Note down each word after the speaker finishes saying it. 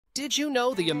Did you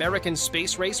know the American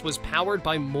space race was powered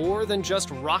by more than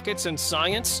just rockets and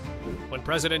science? When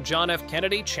President John F.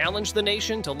 Kennedy challenged the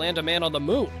nation to land a man on the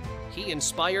moon, he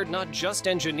inspired not just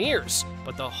engineers,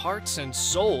 but the hearts and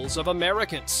souls of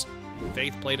Americans.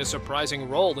 Faith played a surprising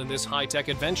role in this high-tech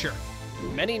adventure.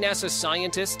 Many NASA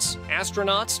scientists,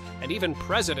 astronauts, and even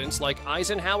presidents like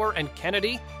Eisenhower and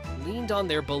Kennedy leaned on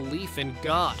their belief in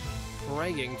God,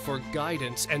 praying for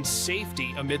guidance and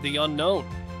safety amid the unknown.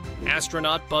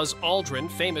 Astronaut Buzz Aldrin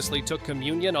famously took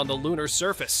communion on the lunar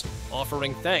surface,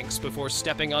 offering thanks before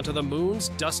stepping onto the moon's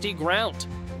dusty ground.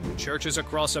 Churches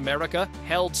across America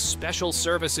held special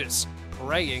services,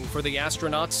 praying for the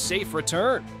astronauts' safe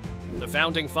return. The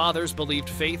Founding Fathers believed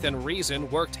faith and reason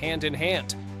worked hand in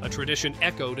hand, a tradition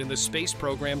echoed in the space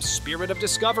program's spirit of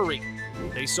discovery.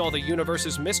 They saw the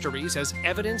universe's mysteries as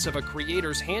evidence of a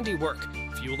creator's handiwork,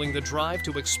 fueling the drive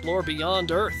to explore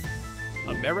beyond Earth.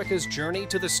 America's journey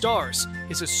to the stars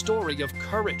is a story of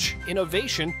courage,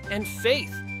 innovation, and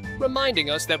faith, reminding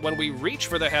us that when we reach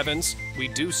for the heavens, we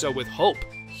do so with hope,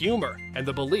 humor, and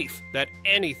the belief that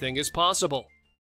anything is possible.